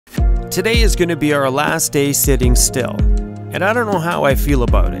Today is going to be our last day sitting still, and I don't know how I feel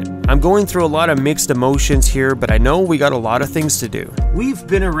about it. I'm going through a lot of mixed emotions here, but I know we got a lot of things to do. We've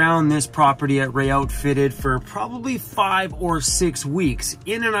been around this property at Ray Outfitted for probably 5 or 6 weeks,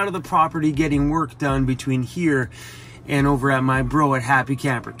 in and out of the property getting work done between here and over at my bro at Happy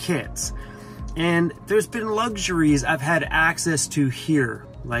Camper Kits. And there's been luxuries I've had access to here,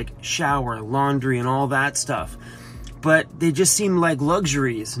 like shower, laundry, and all that stuff. But they just seem like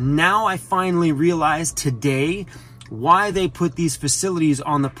luxuries. Now I finally realized today why they put these facilities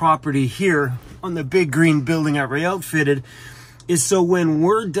on the property here on the big green building at Ray Outfitted is so when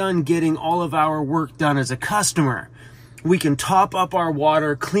we're done getting all of our work done as a customer, we can top up our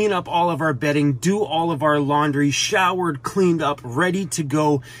water, clean up all of our bedding, do all of our laundry, showered, cleaned up, ready to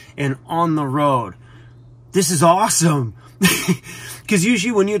go and on the road. This is awesome. Because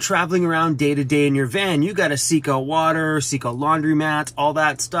usually when you're traveling around day to day in your van, you got to seek out water, seek out laundromats, all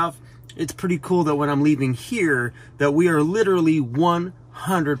that stuff. It's pretty cool that when I'm leaving here, that we are literally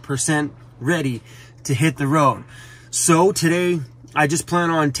 100% ready to hit the road. So today, I just plan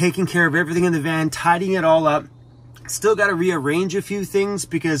on taking care of everything in the van, tidying it all up. Still got to rearrange a few things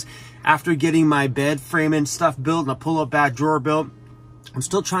because after getting my bed frame and stuff built and a pull-up back drawer built, I'm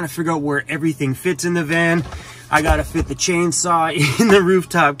still trying to figure out where everything fits in the van. I got to fit the chainsaw in the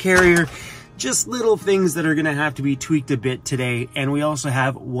rooftop carrier. Just little things that are going to have to be tweaked a bit today. And we also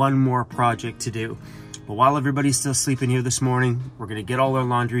have one more project to do. But while everybody's still sleeping here this morning, we're going to get all our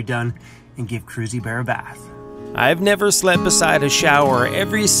laundry done and give Cruzy Bear a bath. I've never slept beside a shower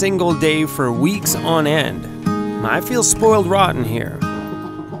every single day for weeks on end. I feel spoiled rotten here.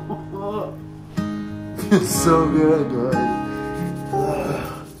 It's so good, guys.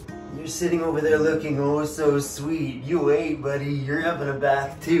 You're sitting over there looking oh so sweet. You wait, buddy. You're having a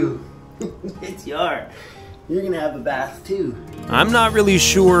bath too. It's your. You're gonna have a bath too. I'm not really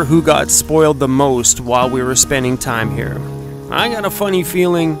sure who got spoiled the most while we were spending time here. I got a funny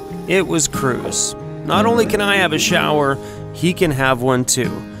feeling it was Cruz. Not only can I have a shower, he can have one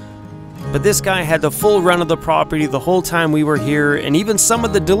too. But this guy had the full run of the property the whole time we were here, and even some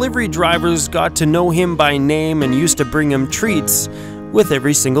of the delivery drivers got to know him by name and used to bring him treats with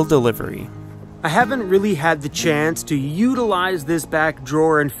every single delivery. I haven't really had the chance to utilize this back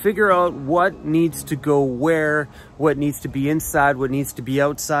drawer and figure out what needs to go where, what needs to be inside, what needs to be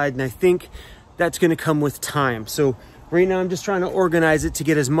outside, and I think that's going to come with time. So right now I'm just trying to organize it to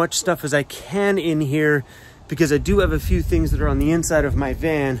get as much stuff as I can in here because I do have a few things that are on the inside of my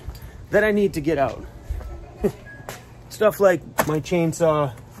van that I need to get out. Stuff like my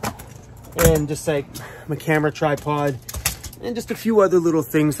chainsaw and just like my camera tripod and just a few other little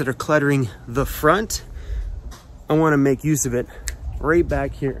things that are cluttering the front. I want to make use of it right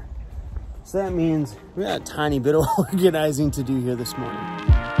back here. So that means we got a tiny bit of organizing to do here this morning.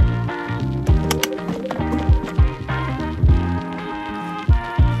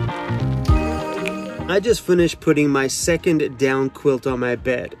 I just finished putting my second down quilt on my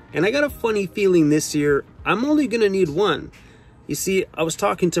bed, and I got a funny feeling this year I'm only gonna need one. You see, I was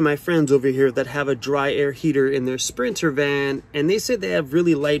talking to my friends over here that have a dry air heater in their Sprinter van, and they said they have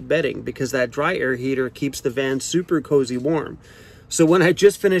really light bedding because that dry air heater keeps the van super cozy warm. So when I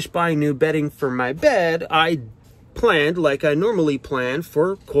just finished buying new bedding for my bed, I planned like I normally plan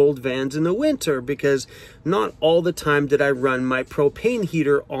for cold vans in the winter because not all the time did I run my propane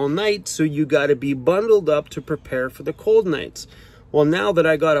heater all night, so you got to be bundled up to prepare for the cold nights. Well, now that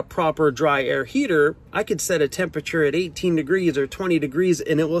I got a proper dry air heater, I could set a temperature at 18 degrees or 20 degrees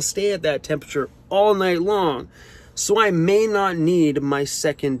and it will stay at that temperature all night long. So I may not need my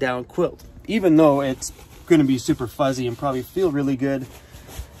second down quilt, even though it's going to be super fuzzy and probably feel really good.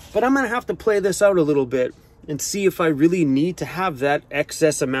 But I'm going to have to play this out a little bit and see if I really need to have that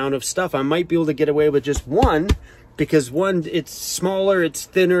excess amount of stuff. I might be able to get away with just one because one, it's smaller, it's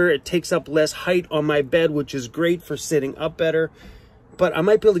thinner, it takes up less height on my bed, which is great for sitting up better. But I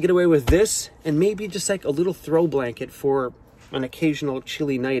might be able to get away with this and maybe just like a little throw blanket for an occasional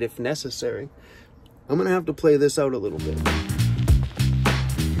chilly night if necessary. I'm gonna have to play this out a little bit.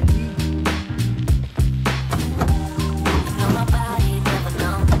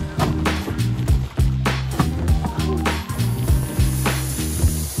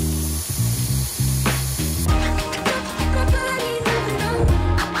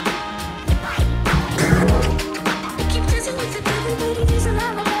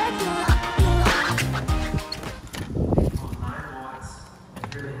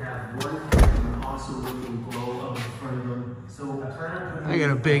 I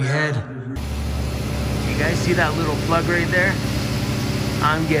got a big head. You guys see that little plug right there?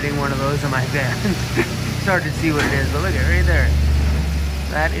 I'm getting one of those in my van. It's hard to see what it is, but look at it right there.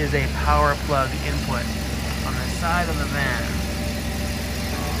 That is a power plug input on the side of the van.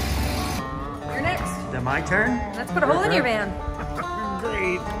 You're next. Is that my turn? Let's put a hole in your van.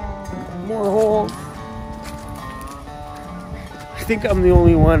 Great. More holes. I think I'm the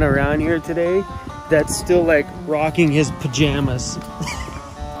only one around here today that's still like rocking his pajamas.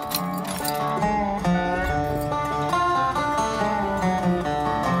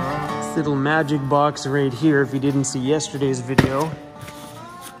 This little magic box right here, if you didn't see yesterday's video,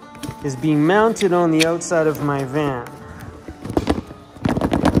 is being mounted on the outside of my van.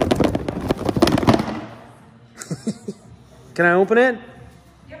 Can I open it?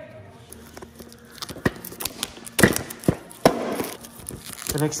 Yep.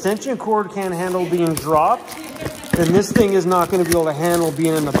 If an extension cord can't handle being dropped, then this thing is not going to be able to handle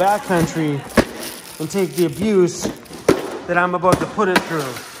being in the backcountry and take the abuse that I'm about to put it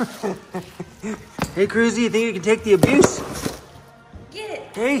through. Hey, Cruzy, you think you can take the abuse? Get it.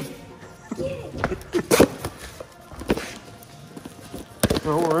 Hey. Get it.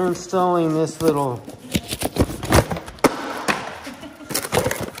 So we're installing this little...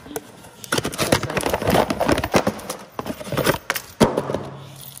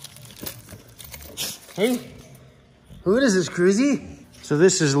 Hey, what is this, Cruzy? So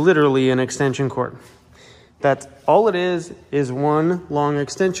this is literally an extension cord. That's all it is one long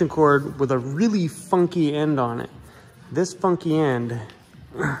extension cord with a really funky end on it. This funky end,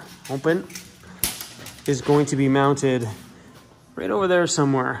 open, is going to be mounted right over there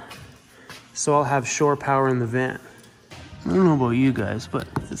somewhere. So I'll have shore power in the van. I don't know about you guys, but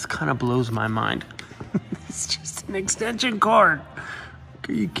this kind of blows my mind. It's just an extension cord.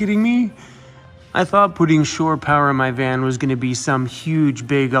 Are you kidding me? I thought putting shore power in my van was going to be some huge,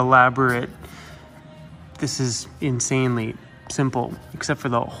 big, elaborate. This is insanely simple, except for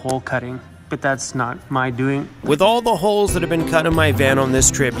the hole cutting. But that's not my doing. With all the holes that have been cut in my van on this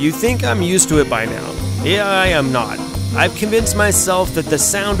trip, you think I'm used to it by now. Yeah, I am not. I've convinced myself that the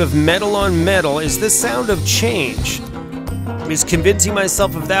sound of metal on metal is the sound of change. Is convincing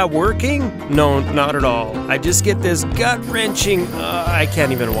myself of that working? No, not at all. I just get this gut-wrenching, I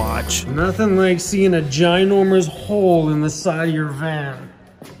can't even watch. Nothing like seeing a ginormous hole in the side of your van.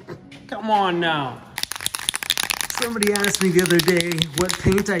 Come on now. Somebody asked me the other day what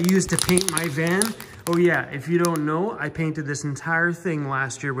paint I used to paint my van. Oh yeah, if you don't know, I painted this entire thing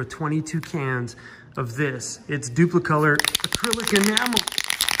last year with 22 cans of this. It's Duplicolor acrylic enamel.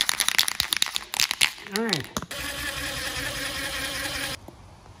 All right.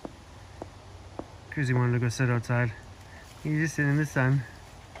 Cruzy wanted to go sit outside. He's just sitting in the sun.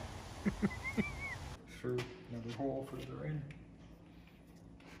 For another hole for the rain.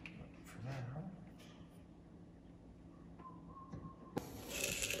 For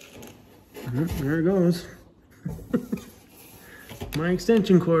now. There it goes. My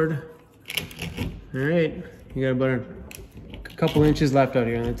extension cord. All right, you got about a couple inches left out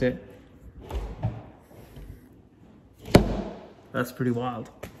here, and that's it. That's pretty wild.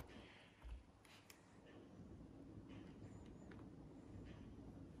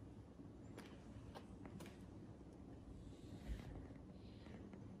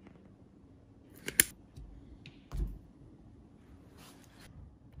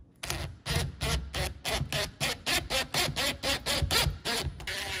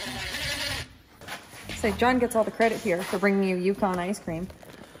 So John gets all the credit here for bringing you Yukon ice cream.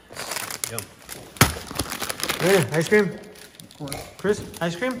 Yum. Yeah, ice cream. Chris,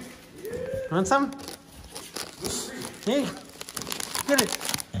 ice cream? Yeah. Want some? Hey, get it.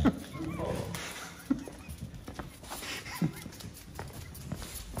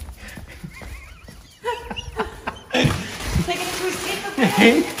 Take it into his teeth.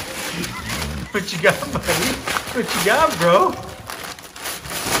 Hey, what you got, buddy? What you got, bro?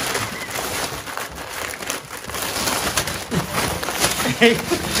 Hey,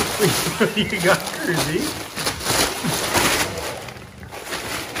 what do you got, Cruzy?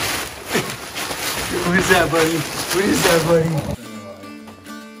 What is that, buddy? What is that, buddy?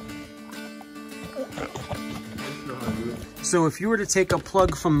 So if you were to take a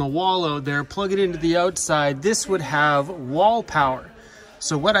plug from the wall out there, plug it into the outside, this would have wall power.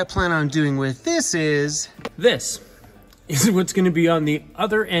 So what I plan on doing with this is what's going to be on the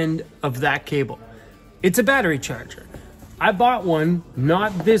other end of that cable. It's a battery charger. I bought one,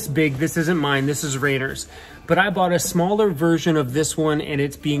 not this big, this isn't mine, this is Raider's. But I bought a smaller version of this one and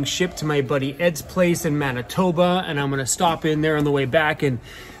it's being shipped to my buddy Ed's place in Manitoba, and I'm gonna stop in there on the way back and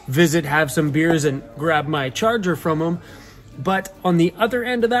visit, have some beers and grab my charger from him. But on the other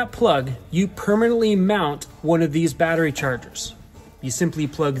end of that plug, you permanently mount one of these battery chargers. You simply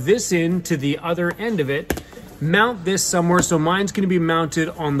plug this in to the other end of it, mount this somewhere. So mine's gonna be mounted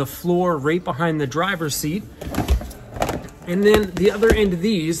on the floor right behind the driver's seat. And then the other end of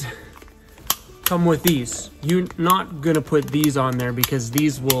these come with these. You're not gonna put these on there because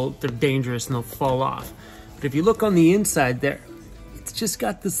they're dangerous and they'll fall off. But if you look on the inside there, it's just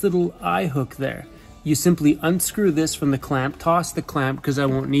got this little eye hook there. You simply unscrew this from the clamp, toss the clamp because I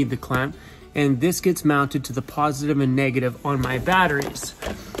won't need the clamp, and this gets mounted to the positive and negative on my batteries.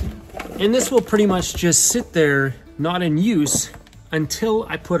 And this will pretty much just sit there, not in use, until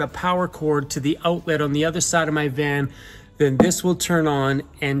I put a power cord to the outlet on the other side of my van. Then this will turn on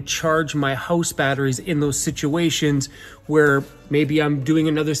and charge my house batteries in those situations where maybe I'm doing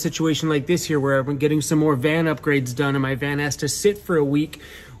another situation like this here where I'm getting some more van upgrades done and my van has to sit for a week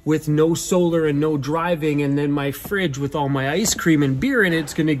with no solar and no driving, and then my fridge with all my ice cream and beer in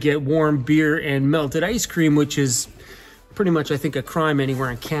it's gonna get warm beer and melted ice cream, which is pretty much, I think, a crime anywhere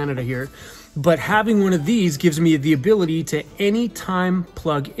in Canada here. But having one of these gives me the ability to anytime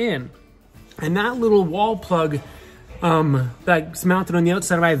plug in. And that little wall plug that's mounted on the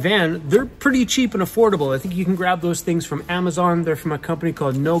outside of my van, they're pretty cheap and affordable. I think you can grab those things from Amazon. They're from a company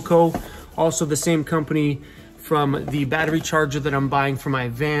called Noco, also the same company from the battery charger that I'm buying for my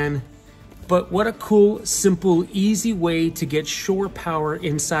van. But what a cool, simple, easy way to get shore power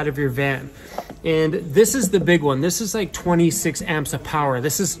inside of your van. And this is the big one. This is like 26 amps of power.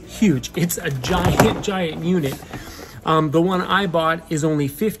 This is huge. It's a giant unit. The one I bought is only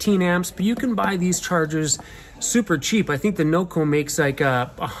 15 amps, but you can buy these chargers super cheap. I think the Noco makes like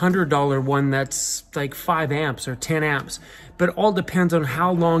a $100 one that's like 5 amps or 10 amps, but it all depends on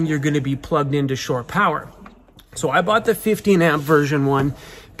how long you're going to be plugged into shore power. So I bought the 15 amp version one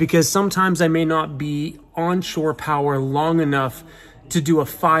because sometimes I may not be on shore power long enough to do a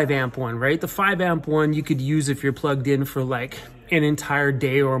 5 amp one, right? The 5 amp one you could use if you're plugged in for like an entire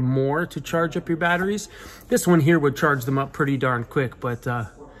day or more to charge up your batteries. This one here would charge them up pretty darn quick. But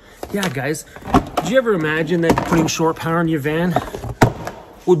yeah, guys, did you ever imagine that putting shore power in your van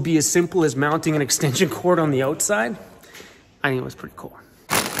would be as simple as mounting an extension cord on the outside? I think it was pretty cool.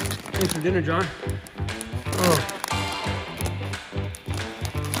 Thanks for dinner, John. Oh.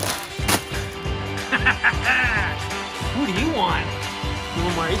 What do you want? You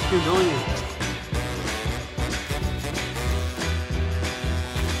want more ice cream, don't you?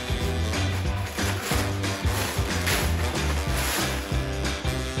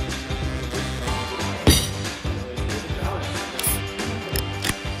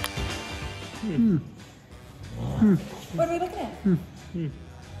 What are we looking at?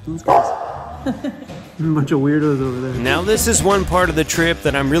 Those guys. A bunch of weirdos over there. Now this is one part of the trip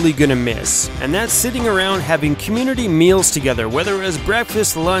that I'm really gonna miss, and that's sitting around having community meals together, whether it was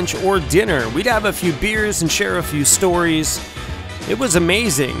breakfast, lunch, or dinner. We'd have a few beers and share a few stories. It was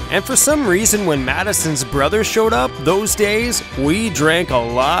amazing, and for some reason when Madison's brother showed up those days, we drank a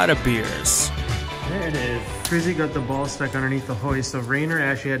lot of beers. There it is. Frizzy got the ball stuck underneath the hoist, so Rainer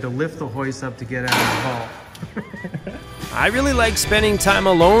actually had to lift the hoist up to get out of the ball. I really like spending time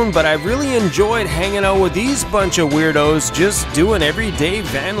alone, but I've really enjoyed hanging out with these bunch of weirdos just doing everyday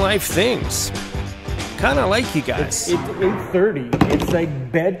van life things. Kinda like you guys. It's 8:30. It's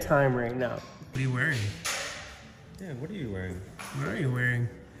like bedtime right now. What are you wearing? Yeah, what are you wearing? What are you wearing?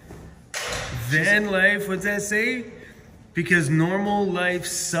 Van life, what's that say? Because normal life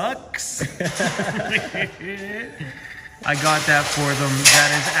sucks. I got that for them.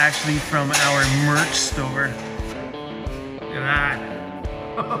 That is actually from our merch store. Look at that.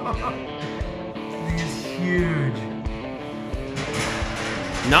 It's huge.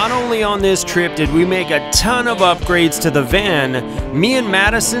 Not only on this trip did we make a ton of upgrades to the van, me and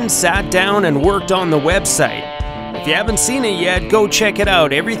Madison sat down and worked on the website. If you haven't seen it yet, go check it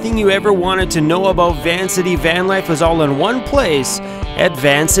out. Everything you ever wanted to know about VANCITY Van Life is all in one place at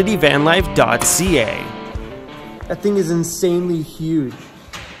vancityvanlife.ca. That thing is insanely huge.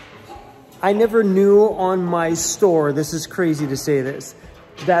 I never knew on my store, this is crazy to say this,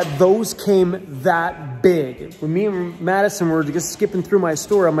 that those came that big. When me and Madison were just skipping through my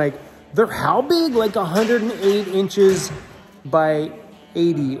store, I'm like, they're how big? Like 108 inches by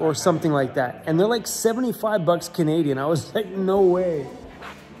 80 or something like that. And they're like 75 bucks Canadian. I was like, no way.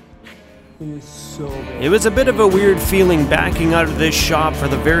 It is so big. It was a bit of a weird feeling backing out of this shop for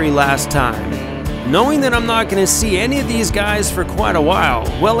the very last time. Knowing that I'm not going to see any of these guys for quite a while.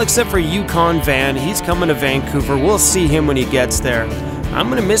 Well, except for Yukon Van. He's coming to Vancouver. We'll see him when he gets there. I'm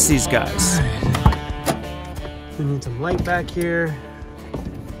going to miss these guys. We need some light back here.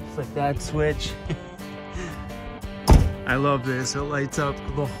 Flip that switch. I love this. It lights up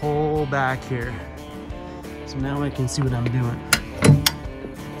the whole back here. So now I can see what I'm doing.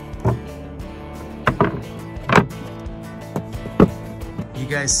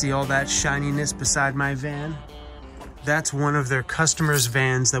 guys see all that shininess beside my van? That's one of their customers'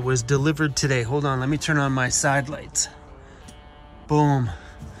 vans that was delivered today. Hold on, let me turn on my side lights. Boom.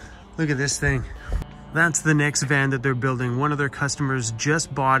 Look at this thing. That's the next van that they're building. One of their customers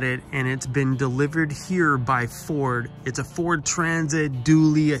just bought it and it's been delivered here by Ford. It's a Ford Transit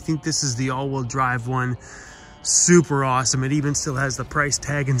dually. I think this is the all-wheel drive one. Super awesome. It even still has the price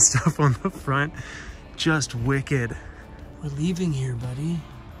tag and stuff on the front. Just wicked. We're leaving here, buddy.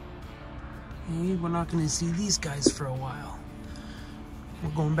 Hey, we're not gonna see these guys for a while.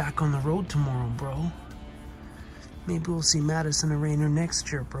 We're going back on the road tomorrow, bro. Maybe we'll see Madison and Rainer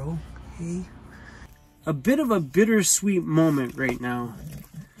next year, bro. Hey. A bit of a bittersweet moment right now.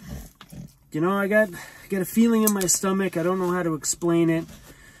 You know, I got a feeling in my stomach. I don't know how to explain it.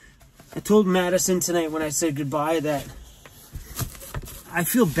 I told Madison tonight when I said goodbye that I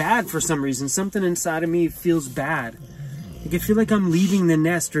feel bad for some reason. Something inside of me feels bad. Like I feel like I'm leaving the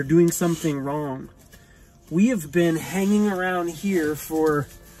nest or doing something wrong. We have been hanging around here for,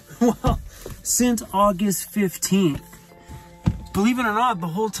 well, since August 15th. Believe it or not, the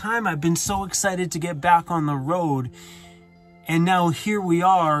whole time I've been so excited to get back on the road. And now here we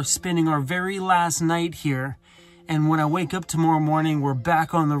are spending our very last night here. And when I wake up tomorrow morning, we're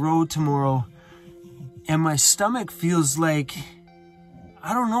back on the road tomorrow. And my stomach feels like,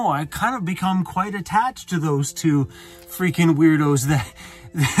 I don't know, I kind of become quite attached to those two freaking weirdos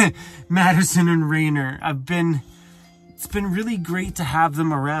that Madison and Rainer. It's been really great to have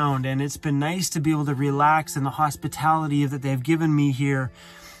them around, and it's been nice to be able to relax in the hospitality that they've given me here,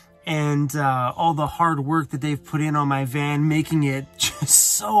 and all the hard work that they've put in on my van, making it just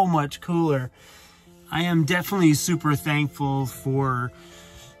so much cooler. I am definitely super thankful for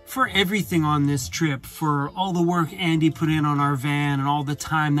everything on this trip, for all the work Andy put in on our van and all the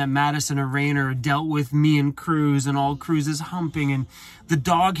time that Madison and Rainer dealt with me and Cruz and all Cruz's humping, and the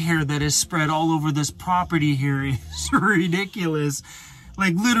dog hair that is spread all over this property here is ridiculous.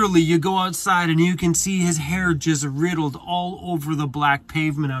 Like literally you go outside and you can see his hair just riddled all over the black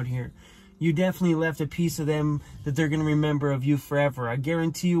pavement out here. You definitely left a piece of them that they're going to remember of you forever. I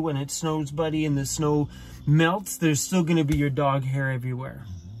guarantee you when it snows, buddy, and the snow melts, there's still going to be your dog hair everywhere.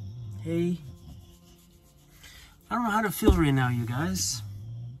 Hey, I don't know how to feel right now, you guys.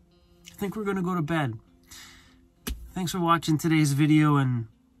 I think we're going to go to bed. Thanks for watching today's video, and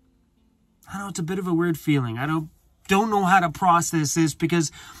I know it's a bit of a weird feeling. I don't know how to process this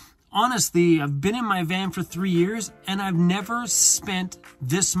because honestly, I've been in my van for 3 years and I've never spent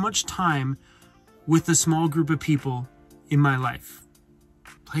this much time with a small group of people in my life.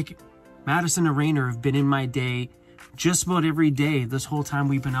 Like Madison and Rainer have been in my day just about every day this whole time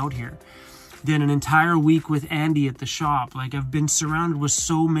we've been out here. Then an entire week with Andy at the shop. Like I've been surrounded with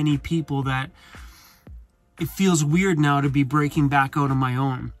so many people that it feels weird now to be breaking back out on my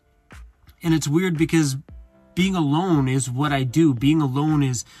own. And it's weird because being alone is what I do. Being alone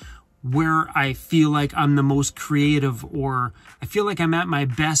is where I feel like I'm the most creative, or I feel like I'm at my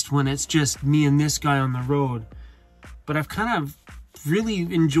best when it's just me and this guy on the road. But I've kind of really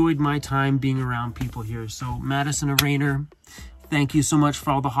enjoyed my time being around people here. So Madison and Rainer, thank you so much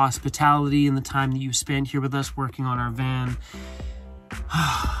for all the hospitality and the time that you spent here with us working on our van.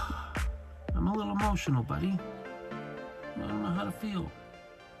 I'm a little emotional, buddy. I don't know how to feel.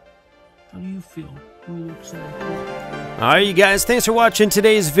 How do you feel? Alright, you guys, thanks for watching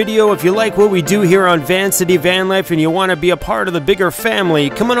today's video. If you like what we do here on VANCITY Van Life and you want to be a part of the bigger family,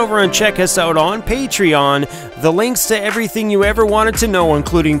 come on over and check us out on Patreon. The links to everything you ever wanted to know,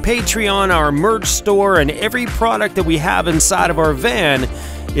 including Patreon, our merch store, and every product that we have inside of our van,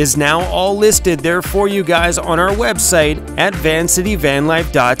 is now all listed there for you guys on our website at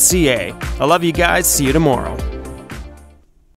vancityvanlife.ca. I love you guys. See you tomorrow.